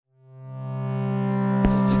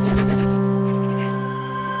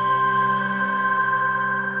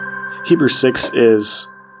Hebrews 6 is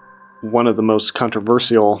one of the most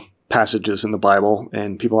controversial passages in the Bible,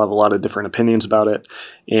 and people have a lot of different opinions about it.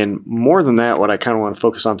 And more than that, what I kind of want to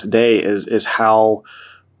focus on today is how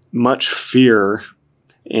much fear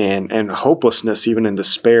and hopelessness, even in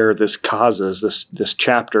despair, this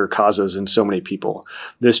chapter causes in so many people.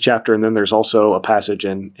 This chapter, and then there's also a passage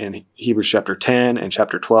in Hebrews chapter 10 and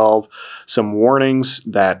chapter 12, some warnings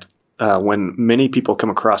that when many people come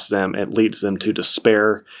across them, it leads them to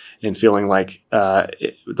despair and feeling like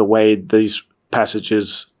the way these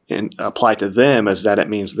passages apply to them is that it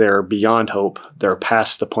means they're beyond hope. They're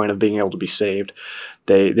past the point of being able to be saved.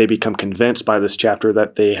 They become convinced by this chapter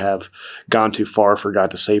that they have gone too far for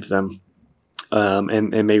God to save them.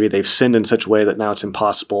 And maybe they've sinned in such a way that now it's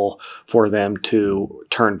impossible for them to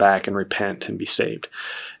turn back and repent and be saved.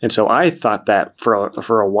 And so I thought that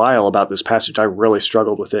for a while about this passage. I really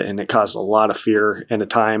struggled with it, and it caused a lot of fear in a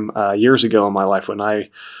time years ago in my life when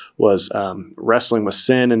I was wrestling with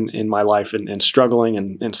sin in my life and struggling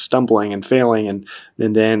and stumbling and failing. And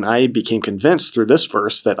then I became convinced through this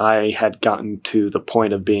verse that I had gotten to the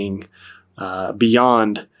point of being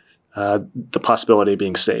beyond the possibility of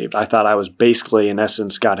being saved. I thought I was basically, in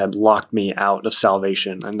essence, God had locked me out of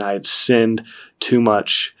salvation, and I had sinned too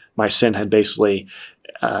much. My sin had basically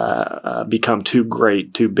become too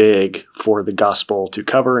great, too big for the gospel to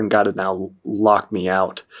cover, and God had now locked me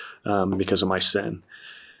out because of my sin.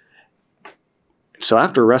 So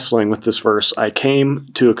after wrestling with this verse, I came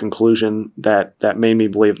to a conclusion that made me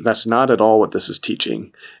believe that's not at all what this is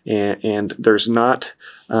teaching. And there's not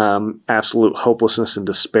absolute hopelessness and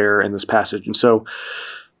despair in this passage. And so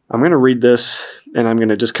I'm going to read this, and I'm going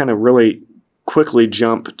to just kind of really quickly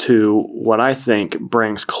jump to what I think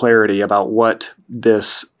brings clarity about what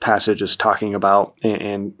this passage is talking about,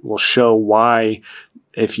 and will show why,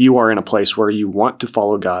 if you are in a place where you want to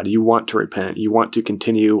follow God, you want to repent, you want to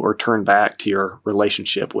continue or turn back to your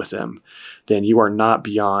relationship with Him, then you are not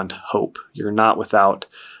beyond hope. You're not without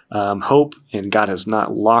hope, and God has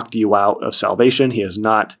not locked you out of salvation. He has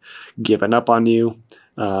not given up on you.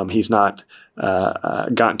 He's not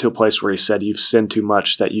gotten to a place where He said you've sinned too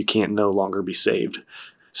much that you can't no longer be saved.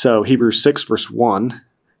 So Hebrews 6 verse 1,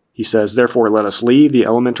 he says, "Therefore let us leave the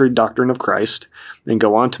elementary doctrine of Christ and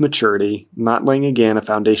go on to maturity, not laying again a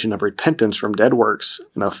foundation of repentance from dead works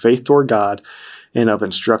and of faith toward God, and of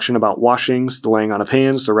instruction about washings, the laying on of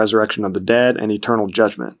hands, the resurrection of the dead, and eternal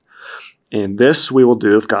judgment. And this we will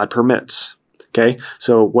do if God permits." Okay,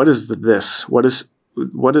 so what is the this? What is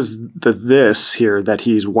the this here that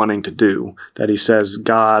he's wanting to do, that he says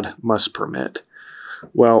God must permit?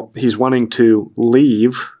 Well, he's wanting to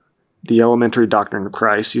leave the elementary doctrine of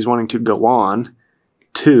Christ. He's wanting to go on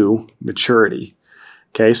to maturity.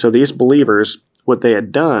 Okay, so these believers, what they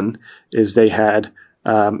had done is they had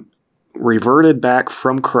reverted back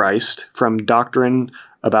from Christ, from doctrine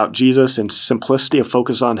about Jesus and simplicity of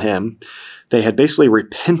focus on Him. They had basically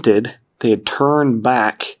repented. They had turned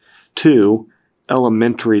back to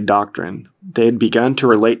elementary doctrine. They had begun to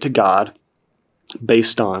relate to God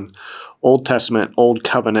based on Old Testament, Old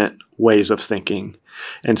Covenant ways of thinking.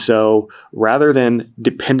 And so rather than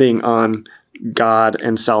depending on God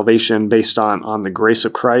and salvation based on the grace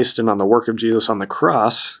of Christ and on the work of Jesus on the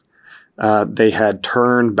cross, they had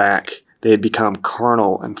turned back. They had become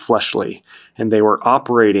carnal and fleshly, and they were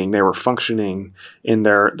functioning in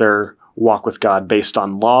their walk with God based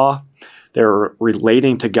on law. They were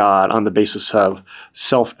relating to God on the basis of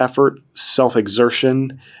self-effort,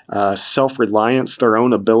 self-exertion, self-reliance, their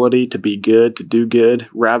own ability to be good, to do good,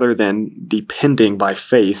 rather than depending by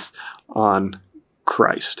faith on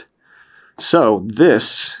Christ. So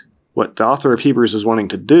this, what the author of Hebrews is wanting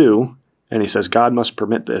to do, and he says God must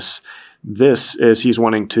permit this is he's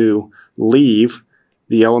wanting to leave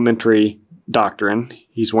the elementary doctrine.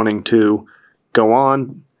 He's wanting to go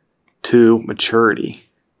on to maturity.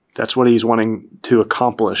 That's what he's wanting to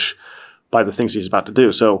accomplish by the things he's about to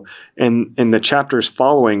do. So in the chapters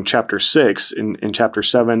following chapter 6, in chapter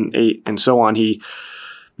 7, 8, and so on, he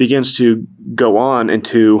begins to go on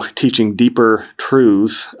into teaching deeper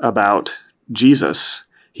truths about Jesus.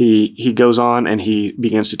 He goes on and he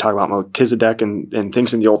begins to talk about Melchizedek and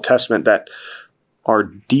things in the Old Testament that are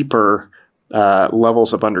deeper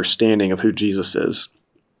levels of understanding of who Jesus is.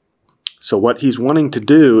 So what he's wanting to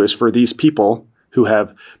do is for these people who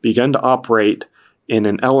have begun to operate in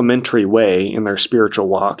an elementary way in their spiritual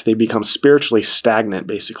walk, they become spiritually stagnant,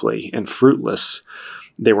 basically, and fruitless.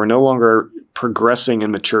 They were no longer progressing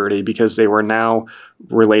in maturity because they were now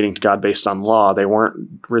relating to God based on law. They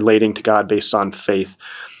weren't relating to God based on faith.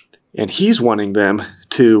 And he's wanting them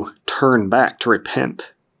to turn back, to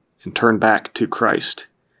repent, and turn back to Christ.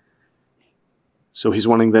 So he's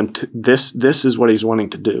wanting them to, this is what he's wanting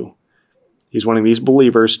to do. He's wanting these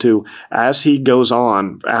believers to, as he goes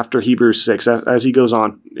on after Hebrews 6, as he goes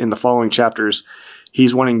on in the following chapters,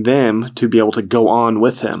 he's wanting them to be able to go on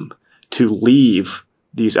with him, to leave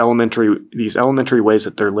these elementary ways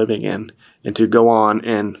that they're living in, and to go on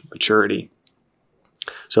in maturity.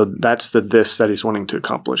 So that's this that he's wanting to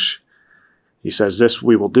accomplish. He says, this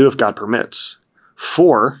we will do if God permits.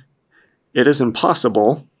 For it is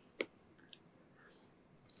impossible.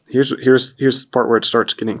 Here's the part where it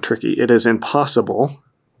starts getting tricky. It is impossible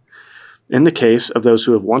in the case of those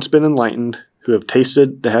who have once been enlightened, who have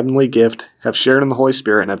tasted the heavenly gift, have shared in the Holy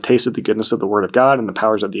Spirit, and have tasted the goodness of the Word of God and the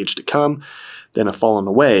powers of the age to come, then have fallen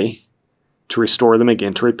away, to restore them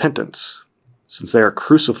again to repentance, since they are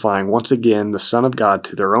crucifying once again the Son of God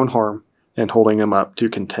to their own harm and holding him up to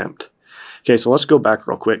contempt. Okay, so let's go back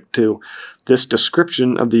real quick to this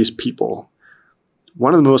description of these people.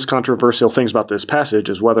 One of the most controversial things about this passage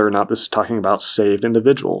is whether or not this is talking about saved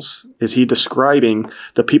individuals. Is he describing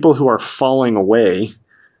the people who are falling away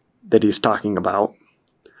that he's talking about?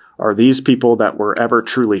 Are these people that were ever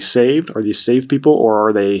truly saved? Are these saved people, or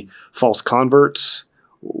are they false converts?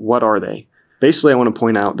 What are they? Basically, I want to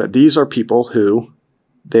point out that these are people who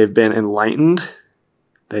they've been enlightened,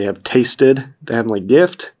 they have tasted the heavenly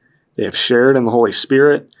gift, they have shared in the Holy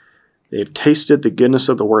Spirit, they have tasted the goodness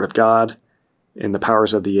of the Word of God and the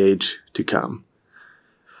powers of the age to come.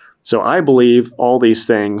 So I believe all these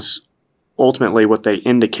things, ultimately what they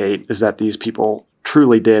indicate is that these people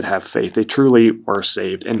truly did have faith. They truly were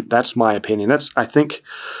saved. And that's my opinion. I think,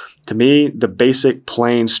 to me, the basic,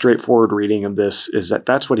 plain, straightforward reading of this is that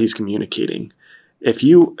that's what he's communicating. If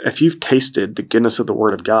you've tasted the goodness of the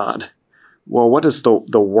Word of God, well, what does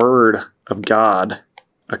the Word of God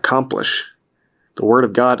accomplish? The Word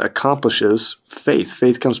of God accomplishes faith.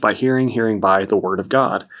 Faith comes by hearing, hearing by the Word of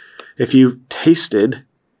God. If you've tasted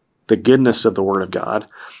the goodness of the Word of God,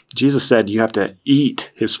 Jesus said you have to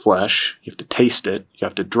eat his flesh, you have to taste it, you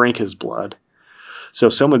have to drink his blood. So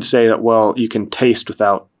some would say that, well, you can taste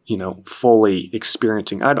without, fully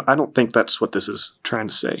experiencing. I don't think that's what this is trying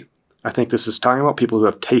to say. I think this is talking about people who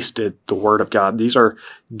have tasted the Word of God. These are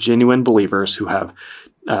genuine believers who have,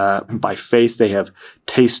 by faith, they have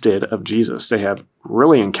tasted of Jesus. They have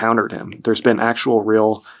really encountered him. There's been actual,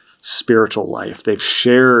 real spiritual life. They've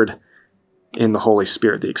shared in the Holy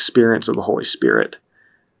Spirit, the experience of the Holy Spirit.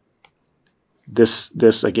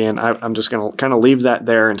 This again, I'm just going to kind of leave that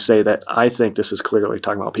there and say that I think this is clearly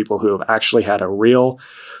talking about people who have actually had a real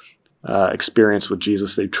experience with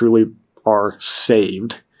Jesus. They truly are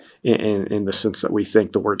saved in the sense that we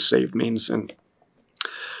think the word saved means. And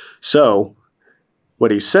so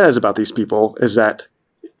what he says about these people is that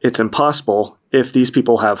it's impossible, if these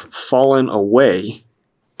people have fallen away,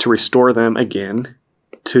 to restore them again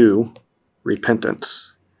to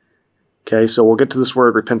repentance. Okay, so we'll get to this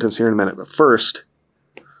word repentance here in a minute. But first,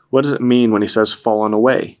 what does it mean when he says fallen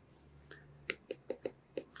away?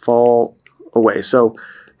 Fall away. So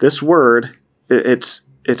this word, it's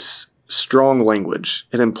strong language.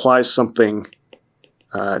 It implies something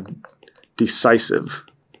decisive,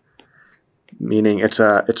 meaning it's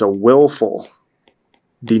a willful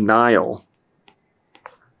denial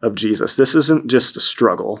of Jesus. This isn't just a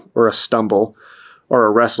struggle or a stumble or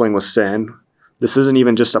a wrestling with sin. This isn't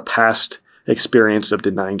even just a past experience of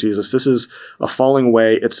denying Jesus. This is a falling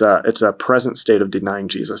away. It's a present state of denying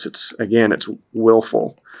Jesus. It's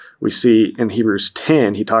willful. We see in Hebrews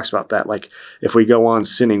 10, he talks about that. Like, if we go on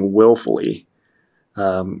sinning willfully,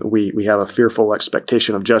 we have a fearful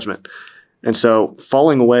expectation of judgment. And so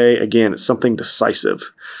falling away, again, it's something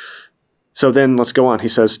decisive. So then let's go on. He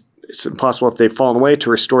says, it's impossible if they've fallen away to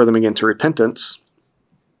restore them again to repentance.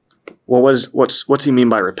 Well, what's he mean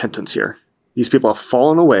by repentance here? These people have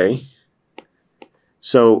fallen away,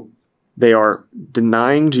 so they are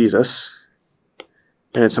denying Jesus,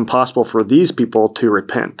 and it's impossible for these people to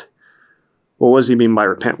repent. Well, what does he mean by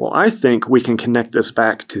repent? Well, I think we can connect this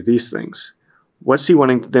back to these things. What's he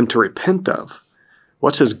wanting them to repent of?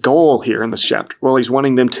 What's his goal here in this chapter? Well, he's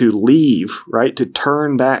wanting them to leave, right? To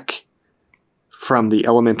turn back from the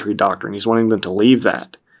elementary doctrine. He's wanting them to leave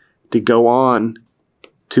that, to go on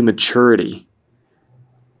to maturity.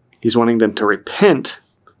 He's wanting them to repent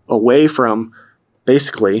away from,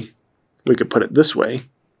 basically, we could put it this way.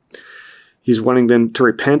 He's wanting them to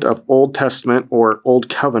repent of Old Testament or Old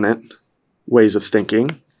Covenant ways of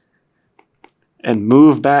thinking and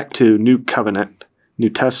move back to New Covenant, New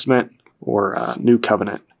Testament or New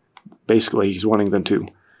Covenant. Basically, he's wanting them to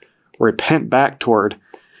repent back toward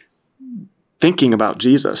thinking about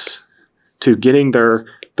Jesus, to getting their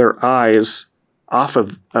eyes off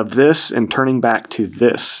of this and turning back to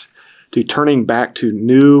this, to turning back to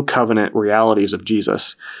new covenant realities of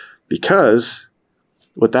Jesus. Because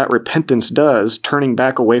what that repentance does, turning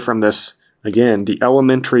back away from this, again, the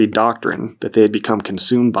elementary doctrine that they had become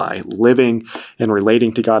consumed by, living and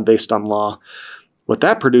relating to God based on law, what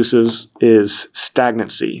that produces is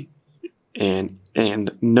stagnancy and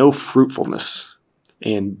no fruitfulness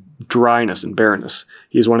and dryness and barrenness.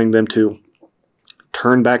 He's wanting them to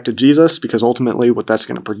turn back to Jesus, because ultimately what that's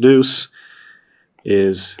going to produce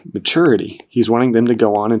is maturity. He's wanting them to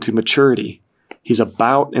go on into maturity. He's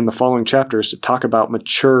about, in the following chapters, to talk about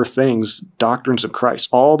mature things, doctrines of Christ.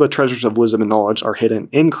 All the treasures of wisdom and knowledge are hidden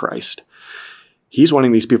in Christ. He's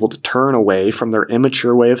wanting these people to turn away from their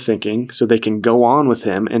immature way of thinking so they can go on with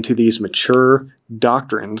him into these mature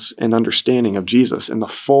doctrines and understanding of Jesus and the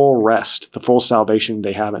full rest, the full salvation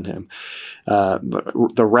they have in him.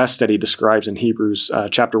 The rest that he describes in Hebrews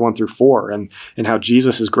chapter 1 through 4, and how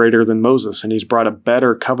Jesus is greater than Moses and he's brought a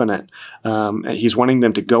better covenant. He's wanting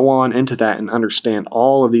them to go on into that and understand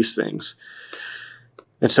all of these things.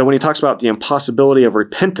 And so when he talks about the impossibility of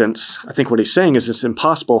repentance, I think what he's saying is it's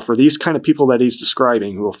impossible for these kind of people that he's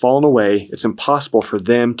describing who have fallen away. It's impossible for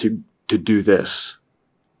them to do this,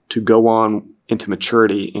 to go on into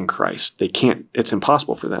maturity in Christ. They can't. It's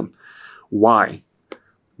impossible for them. Why?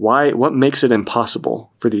 What makes it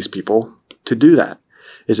impossible for these people to do that?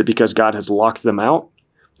 Is it because God has locked them out?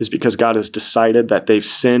 Is it because God has decided that they've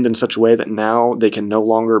sinned in such a way that now they can no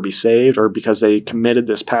longer be saved, or because they committed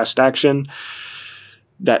this past action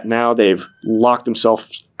that now they've locked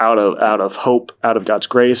themselves out of hope, out of God's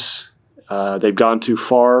grace? They've gone too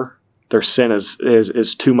far. Their sin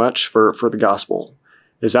is too much for the gospel.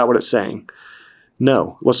 Is that what it's saying?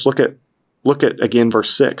 No. Let's look at again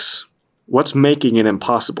verse 6. What's making it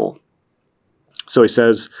impossible? So he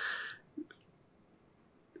says,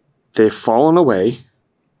 they've fallen away,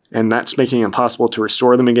 and that's making it impossible to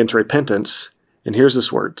restore them again to repentance. And here's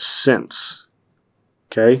this word, since.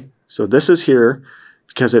 Okay? So this is here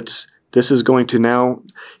because this is going to now,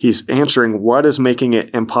 he's answering what is making it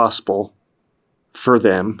impossible for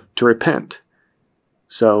them to repent.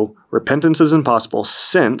 So repentance is impossible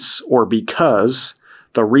since, or because,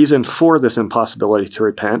 the reason for this impossibility to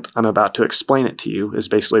repent, I'm about to explain it to you, is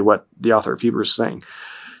basically what the author of Hebrews is saying.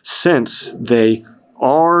 Since they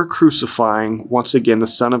are crucifying, once again, the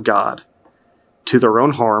Son of God to their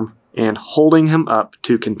own harm and holding him up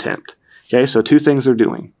to contempt. Okay, so two things they're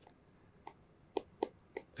doing.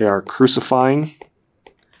 They are crucifying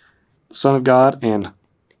the Son of God and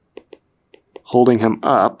holding him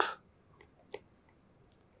up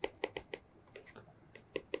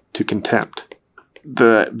to contempt.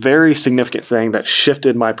 The very significant thing that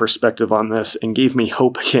shifted my perspective on this and gave me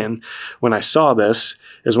hope again when I saw this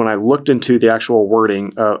is when I looked into the actual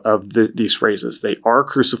wording of these phrases. They are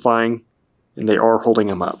crucifying and they are holding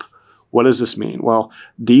him up. What does this mean? Well,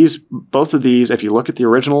 both of these, if you look at the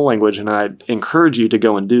original language, and I'd encourage you to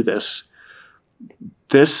go and do this,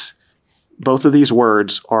 both of these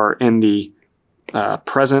words are in the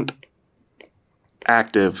present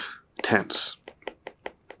active tense.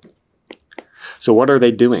 So what are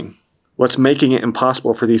they doing? What's making it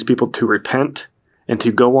impossible for these people to repent and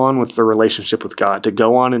to go on with their relationship with God, to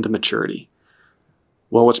go on into maturity?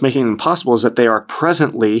 Well, what's making it impossible is that they are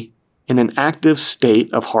presently in an active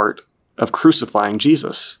state of heart of crucifying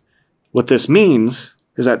Jesus. What this means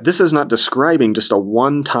is that this is not describing just a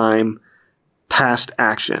one-time past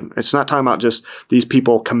action. It's not talking about just these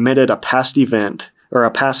people committed a past event or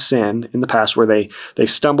a past sin in the past where they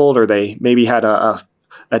stumbled, or they maybe had a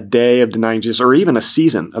day of denying Jesus, or even a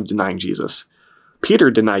season of denying Jesus.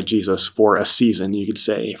 Peter denied Jesus for a season, you could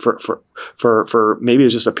say, for maybe it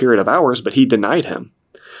was just a period of hours, but he denied him.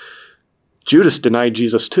 Judas denied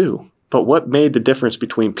Jesus too. But what made the difference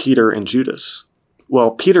between Peter and Judas?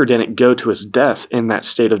 Well, Peter didn't go to his death in that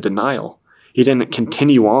state of denial. He didn't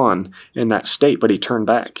continue on in that state, but he turned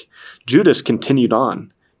back. Judas continued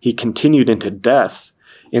on. He continued into death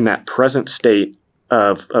in that present state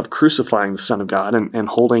of crucifying the Son of God and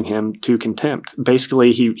holding him to contempt.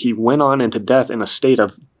 Basically, he went on into death in a state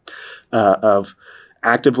of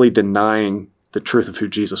actively denying the truth of who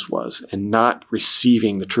Jesus was and not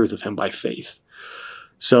receiving the truth of him by faith.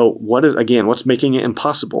 So what's making it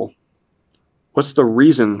impossible? What's the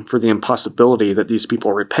reason for the impossibility that these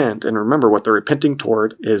people repent? And remember, what they're repenting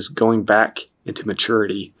toward is going back into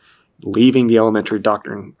maturity, leaving the elementary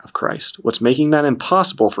doctrine of Christ. What's making that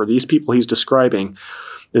impossible for these people he's describing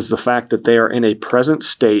is the fact that they are in a present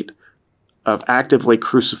state of actively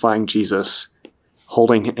crucifying Jesus,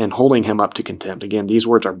 holding him up to contempt. Again, these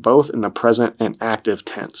words are both in the present and active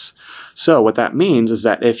tense. So what that means is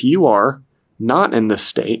that if you are not in this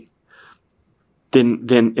state,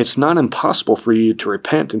 then it's not impossible for you to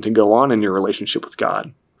repent and to go on in your relationship with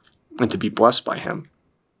God and to be blessed by him.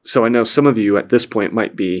 So I know some of you at this point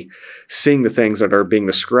might be seeing the things that are being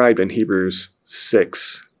described in Hebrews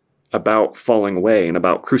 6 about falling away and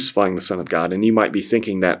about crucifying the Son of God. And you might be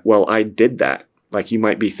thinking that, well, I did that. Like you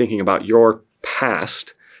might be thinking about your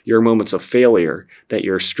past, your moments of failure that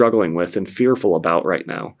you're struggling with and fearful about right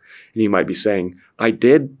now. And you might be saying, I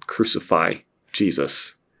did crucify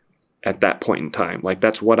Jesus at that point in time. Like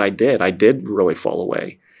that's what I did. I did really fall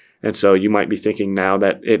away. And so you might be thinking now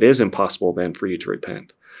that it is impossible then for you to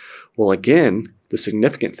repent. Well, again, the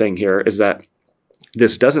significant thing here is that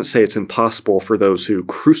this doesn't say it's impossible for those who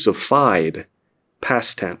crucified,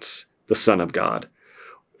 past tense, the Son of God.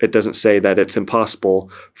 It doesn't say that it's impossible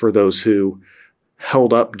for those who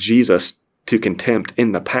held up Jesus to contempt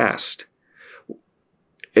in the past.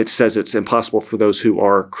 It says it's impossible for those who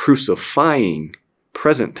are crucifying,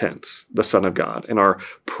 present tense, the Son of God, and are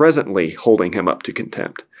presently holding him up to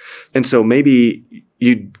contempt. And so maybe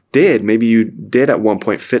you did at one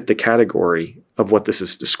point fit the category of what this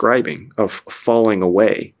is describing, of falling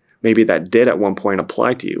away. Maybe that did at one point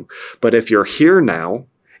apply to you. But if you're here now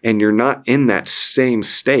and you're not in that same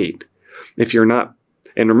state, if you're not,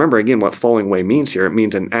 and remember again what falling away means here, it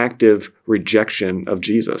means an active rejection of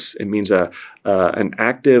Jesus. It means an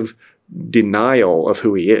active denial of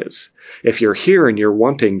who he is. If you're here and you're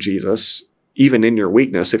wanting Jesus, even in your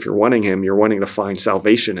weakness, if you're wanting him, you're wanting to find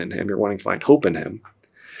salvation in him, you're wanting to find hope in him,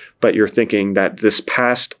 but you're thinking that this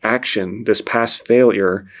past action, this past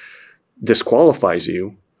failure disqualifies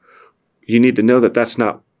you, you need to know that that's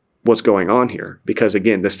not what's going on here. Because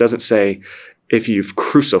again, this doesn't say if you've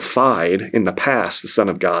crucified in the past the Son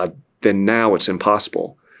of God, then now it's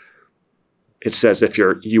impossible. It says if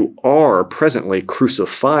you are presently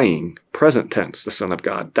crucifying, present tense, the Son of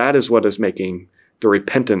God, that is what is making the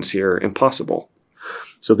repentance here impossible.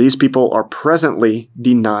 So these people are presently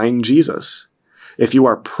denying Jesus. If you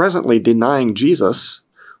are presently denying Jesus,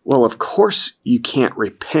 well, of course you can't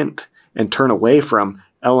repent and turn away from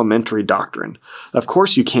elementary doctrine. Of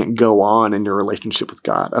course you can't go on in your relationship with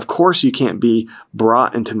God. Of course you can't be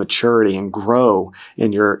brought into maturity and grow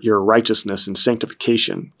in your righteousness and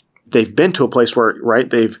sanctification. They've been to a place where, right,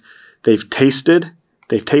 they've tasted,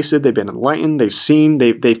 they've been enlightened, they've seen,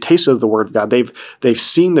 they've tasted the word of God, they've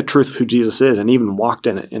seen the truth of who Jesus is and even walked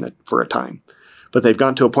in it for a time. But they've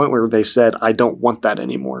gotten to a point where they said, I don't want that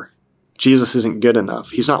anymore. Jesus isn't good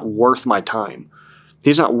enough. He's not worth my time.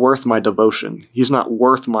 He's not worth my devotion. He's not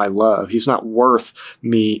worth my love. He's not worth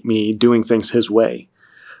me doing things his way.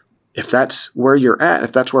 If that's where you're at,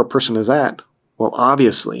 if that's where a person is at, well,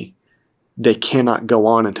 obviously, they cannot go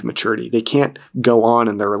on into maturity. They can't go on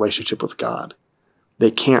in their relationship with God. They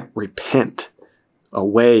can't repent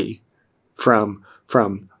away from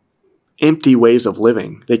empty ways of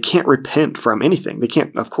living. They can't repent from anything.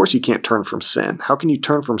 Of course you can't turn from sin. How can you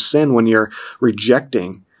turn from sin when you're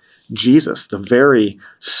rejecting Jesus, the very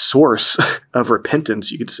source of repentance,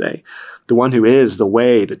 you could say, the one who is the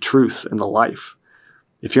way, the truth, and the life?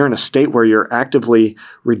 If you're in a state where you're actively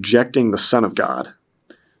rejecting the Son of God,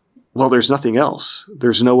 well, there's nothing else.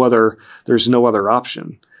 There's no other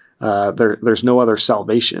option. There's no other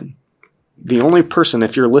salvation. The only person,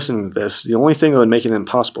 if you're listening to this, the only thing that would make it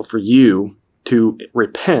impossible for you to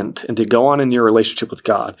repent and to go on in your relationship with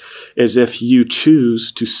God is if you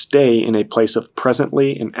choose to stay in a place of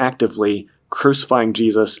presently and actively crucifying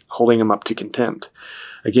Jesus, holding him up to contempt.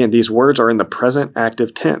 Again, these words are in the present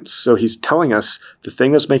active tense. So he's telling us the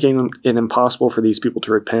thing that's making it impossible for these people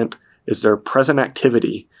to repent is their present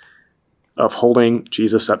activity of holding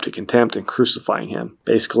Jesus up to contempt and crucifying him.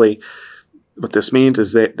 Basically, what this means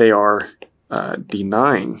is that they are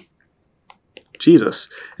denying Jesus.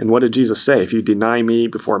 And what did Jesus say? If you deny me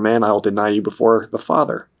before man, I will deny you before the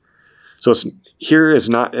Father. So it's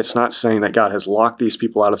not saying that God has locked these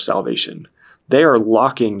people out of salvation. They are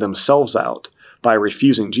locking themselves out by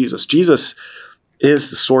refusing Jesus. Jesus is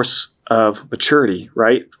the source of maturity,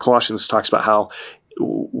 right? Colossians talks about how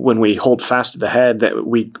when we hold fast to the head, that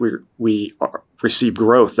we receive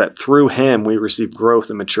growth, that through him we receive growth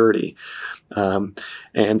and maturity.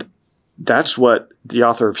 And that's what the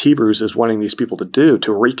author of Hebrews is wanting these people to do,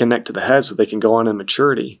 to reconnect to the head so they can go on in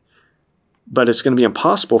maturity. But it's going to be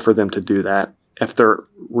impossible for them to do that if they're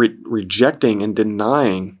rejecting and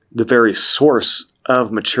denying the very source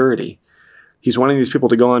of maturity. He's wanting these people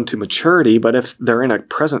to go on to maturity, but if they're in a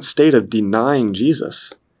present state of denying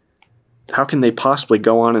Jesus, how can they possibly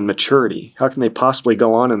go on in maturity? How can they possibly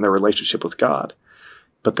go on in their relationship with God?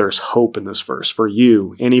 But there's hope in this verse for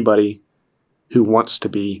you, anybody who wants to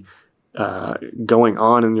be going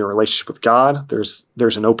on in your relationship with God.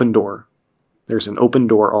 There's an open door. There's an open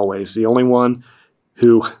door always. The only one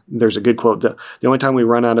who, there's a good quote, the only time we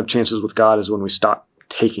run out of chances with God is when we stop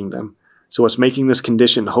taking them. So what's making this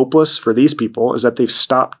condition hopeless for these people is that they've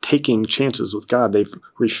stopped taking chances with God. They've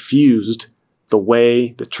refused the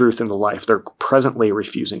way, the truth, and the life. They're presently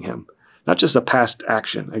refusing him. Not just a past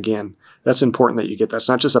action. Again, that's important that you get that. It's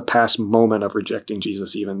not just a past moment of rejecting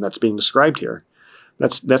Jesus even that's being described here.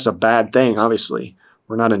 That's a bad thing, obviously.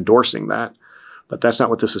 We're not endorsing that. But that's not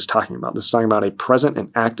what this is talking about. This is talking about a present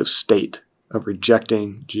and active state of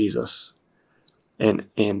rejecting Jesus. And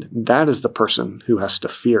that is the person who has to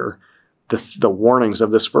fear the warnings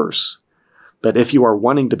of this verse. But if you are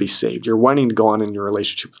wanting to be saved, you're wanting to go on in your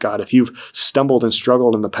relationship with God, if you've stumbled and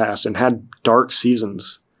struggled in the past and had dark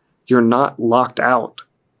seasons, you're not locked out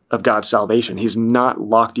of God's salvation. He's not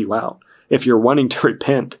locked you out. If you're wanting to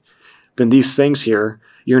repent, then these things here,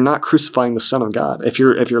 you're not crucifying the Son of God. If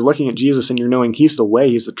you're looking at Jesus and you're knowing he's the way,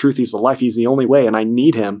 he's the truth, he's the life, he's the only way, and I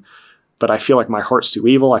need him, but I feel like my heart's too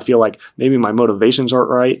evil. I feel like maybe my motivations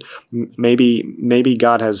aren't right. Maybe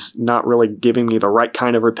God has not really given me the right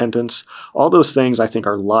kind of repentance. All those things I think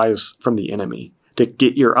are lies from the enemy to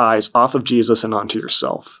get your eyes off of Jesus and onto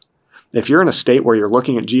yourself. If you're in a state where you're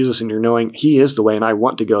looking at Jesus and you're knowing he is the way and I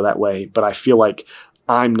want to go that way, but I feel like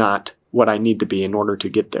I'm not what I need to be in order to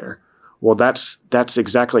get there. Well, that's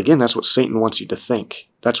exactly, again, that's what Satan wants you to think.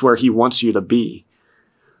 That's where he wants you to be.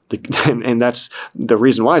 And that's the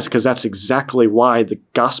reason why is because that's exactly why the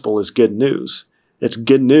gospel is good news. It's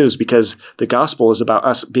good news because the gospel is about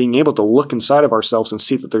us being able to look inside of ourselves and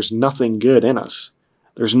see that there's nothing good in us.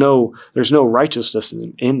 There's no righteousness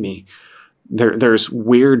in me. There's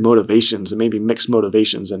weird motivations and maybe mixed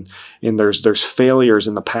motivations and there's failures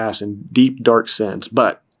in the past and deep, dark sins.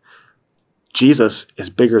 But Jesus is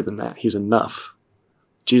bigger than that. He's enough.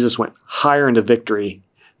 Jesus went higher into victory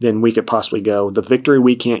than we could possibly go. The victory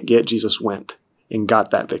we can't get, Jesus went and got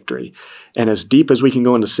that victory. And as deep as we can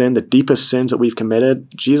go into sin, the deepest sins that we've committed,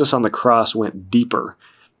 Jesus on the cross went deeper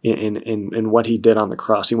in what he did on the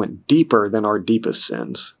cross. He went deeper than our deepest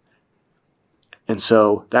sins. And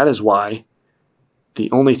so that is why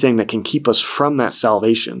the only thing that can keep us from that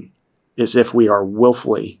salvation is if we are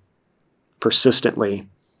willfully, persistently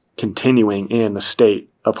continuing in the state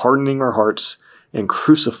of hardening our hearts and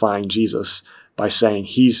crucifying Jesus by saying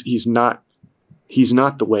he's not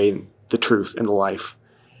the way, the truth, and the life.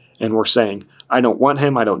 And we're saying, I don't want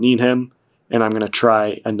him, I don't need him, and I'm going to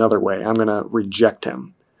try another way. I'm going to reject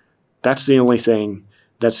him. That's the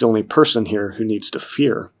only person here who needs to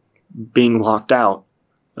fear being locked out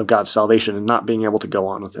of God's salvation and not being able to go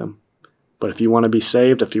on with him. But if you want to be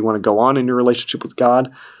saved, if you want to go on in your relationship with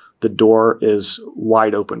God, the door is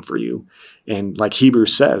wide open for you. And like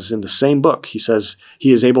Hebrews says in the same book, he says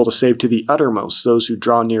he is able to save to the uttermost those who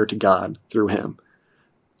draw near to God through him.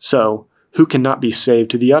 So who cannot be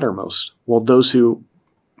saved to the uttermost? Well, those who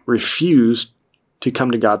refuse to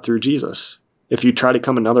come to God through Jesus. If you try to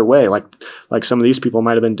come another way, like some of these people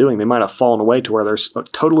might have been doing, they might have fallen away to where they're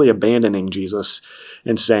totally abandoning Jesus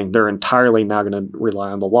and saying they're entirely now going to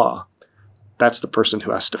rely on the law. That's the person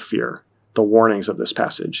who has to fear the warnings of this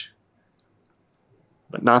passage,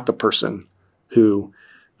 but not the person who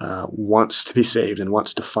wants to be saved and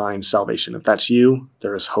wants to find salvation. If that's you,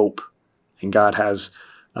 there is hope, and God has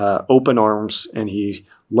open arms, and he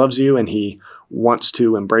loves you, and he wants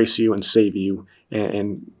to embrace you and save you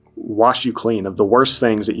and wash you clean of the worst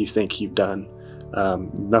things that you think you've done.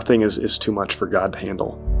 Nothing is too much for God to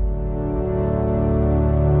handle.